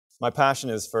My passion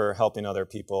is for helping other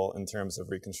people in terms of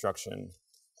reconstruction.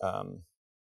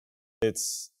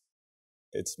 It's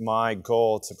my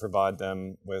goal to provide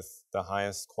them with the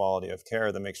highest quality of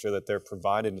care, to make sure that they're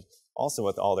provided also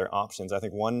with all their options. I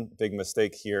think one big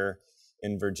mistake here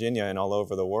in Virginia and all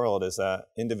over the world is that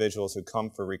individuals who come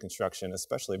for reconstruction,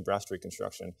 especially breast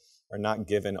reconstruction, are not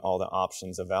given all the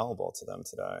options available to them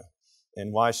today.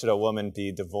 And why should a woman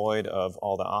be devoid of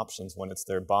all the options when it's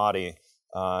their body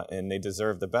and they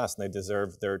deserve the best and they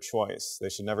deserve their choice? They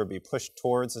should never be pushed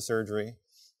towards a surgery.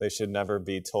 They should never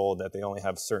be told that they only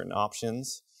have certain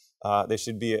options.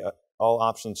 All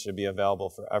options should be available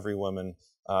for every woman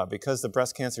because the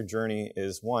breast cancer journey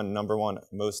is number one,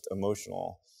 most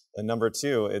emotional. And number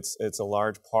two, it's a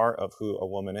large part of who a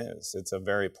woman is. It's a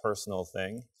very personal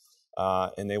thing.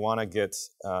 And they want to get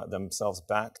themselves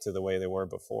back to the way they were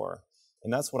before.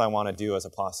 And that's what I want to do as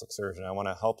a plastic surgeon. I want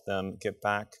to help them get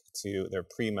back to their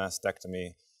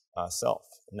pre-mastectomy self,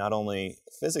 not only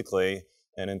physically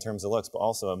and in terms of looks, but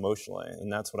also emotionally.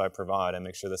 And that's what I provide. I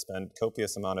make sure to spend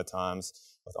copious amount of times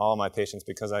with all of my patients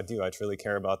because I truly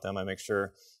care about them. I make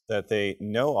sure that they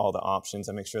know all the options.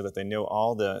 I make sure that they know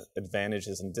all the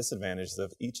advantages and disadvantages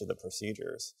of each of the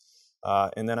procedures.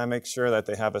 And then I make sure that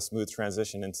they have a smooth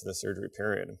transition into the surgery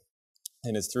period.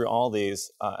 And it's through all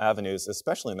these avenues,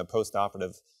 especially in the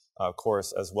post-operative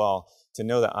course as well, to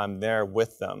know that I'm there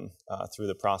with them through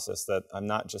the process, that I'm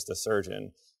not just a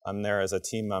surgeon. I'm there as a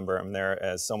team member. I'm there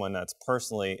as someone that's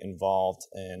personally involved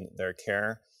in their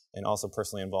care and also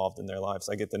personally involved in their lives.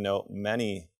 I get to know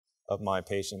many of my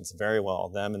patients very well,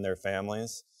 them and their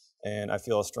families, and I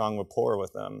feel a strong rapport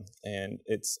with them. And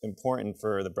it's important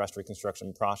for the breast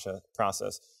reconstruction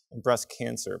process and breast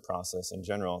cancer process in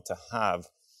general to have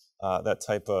that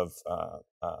type of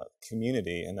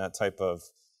community and that type of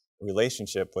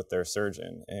relationship with their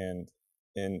surgeon. And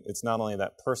it's not only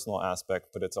that personal aspect,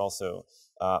 but it's also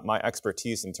my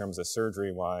expertise in terms of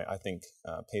surgery, why I think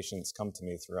patients come to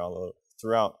me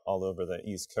throughout all over the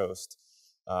East Coast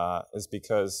is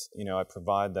because I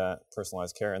provide that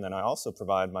personalized care. And then I also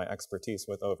provide my expertise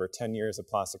with over 10 years of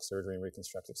plastic surgery and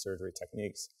reconstructive surgery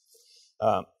techniques.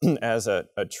 As a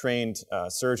trained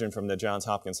surgeon from the Johns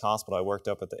Hopkins Hospital, I worked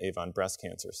up at the Avon Breast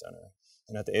Cancer Center.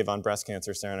 And at the Avon Breast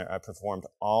Cancer Center, I performed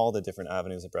all the different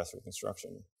avenues of breast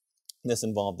reconstruction. This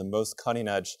involved the most cutting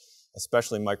edge,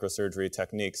 especially microsurgery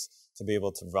techniques, to be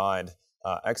able to provide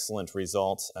excellent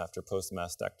results after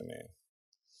post-mastectomy.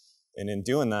 And in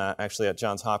doing that, actually at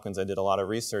Johns Hopkins, I did a lot of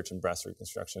research in breast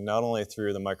reconstruction, not only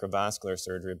through the microvascular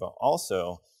surgery, but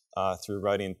also through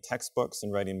writing textbooks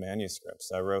and writing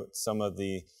manuscripts. I wrote some of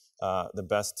the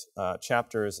best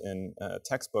chapters in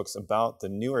textbooks about the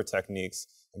newer techniques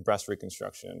in breast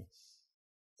reconstruction.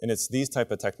 And it's these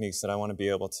type of techniques that I want to be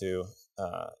able to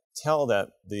tell that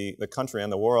the country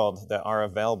and the world that are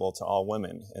available to all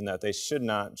women, and that they should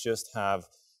not just have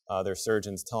their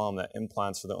surgeons tell them that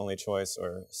implants are the only choice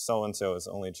or so-and-so is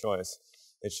the only choice.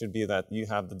 It should be that you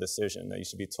have the decision, that you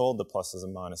should be told the pluses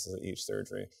and minuses of each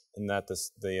surgery, and that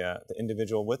the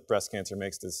individual with breast cancer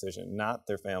makes the decision, not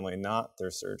their family, not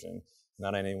their surgeon,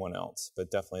 not anyone else,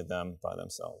 but definitely them by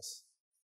themselves.